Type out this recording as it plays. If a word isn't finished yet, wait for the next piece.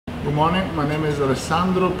Good morning, my name is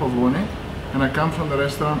Alessandro Pavoni and I come from the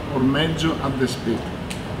restaurant Ormeggio at the Spit.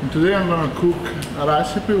 And today I'm going to cook a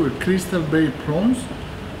recipe with crystal bay prawns,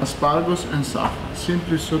 asparagus and saffron.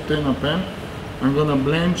 Simply saute in a pan. I'm going to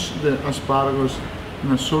blanch the asparagus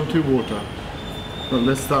in a salty water. So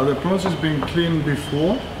let's start. The prawns has been cleaned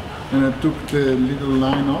before and I took the little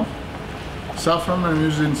line off. Saffron, I'm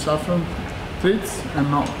using saffron treats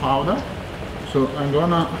and not powder. So I'm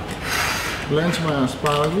going to blanch my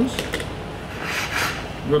asparagus.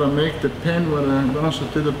 I'm gonna make the pan where I'm gonna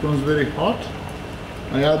saute the prawns very hot.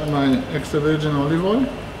 I add my extra virgin olive oil.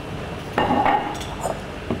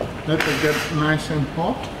 Let it get nice and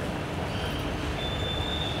hot.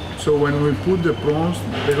 So when we put the prawns,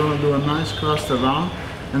 they're gonna do a nice crust around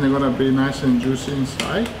and they're gonna be nice and juicy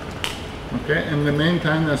inside. Okay, and in the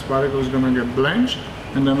meantime the asparagus is gonna get blanched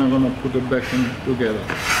and then I'm gonna put it back in together.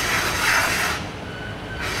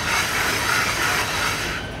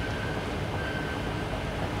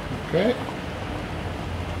 Okay.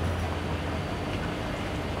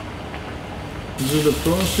 Do the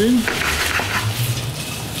prawns in.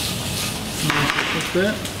 Put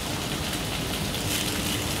there.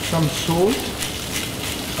 Some salt.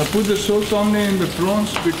 I put the salt only in the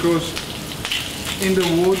prawns because in the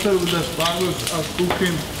water with the asparagus are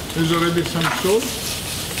cooking, there's already some salt.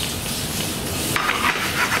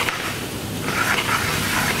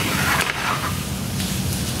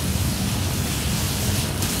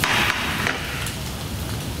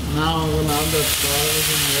 Now I'm going to add the asparagus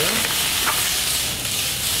in there.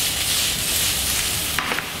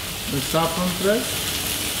 The saffron thread,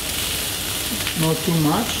 not too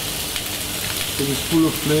much, so it's full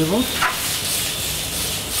of flavor.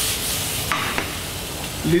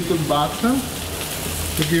 Little butter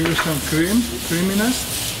to give you some creaminess.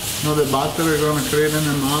 Now the butter is going to create an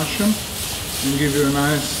emulsion and give you a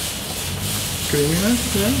nice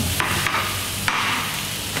creaminess there.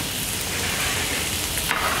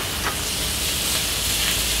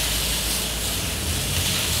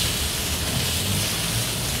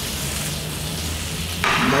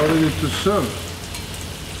 Ready to serve.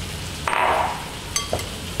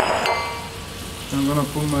 I'm gonna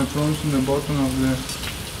put my prawns in the bottom of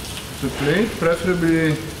the plate.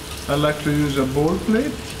 Preferably I like to use a bowl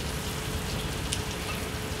plate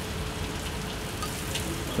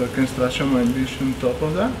so I can structure my dish on top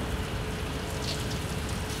of that.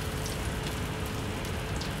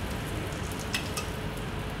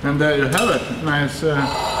 And there you have it. Nice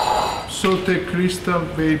sauteed crystal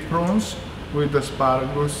bay prawns with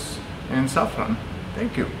asparagus and saffron.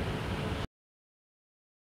 Thank you.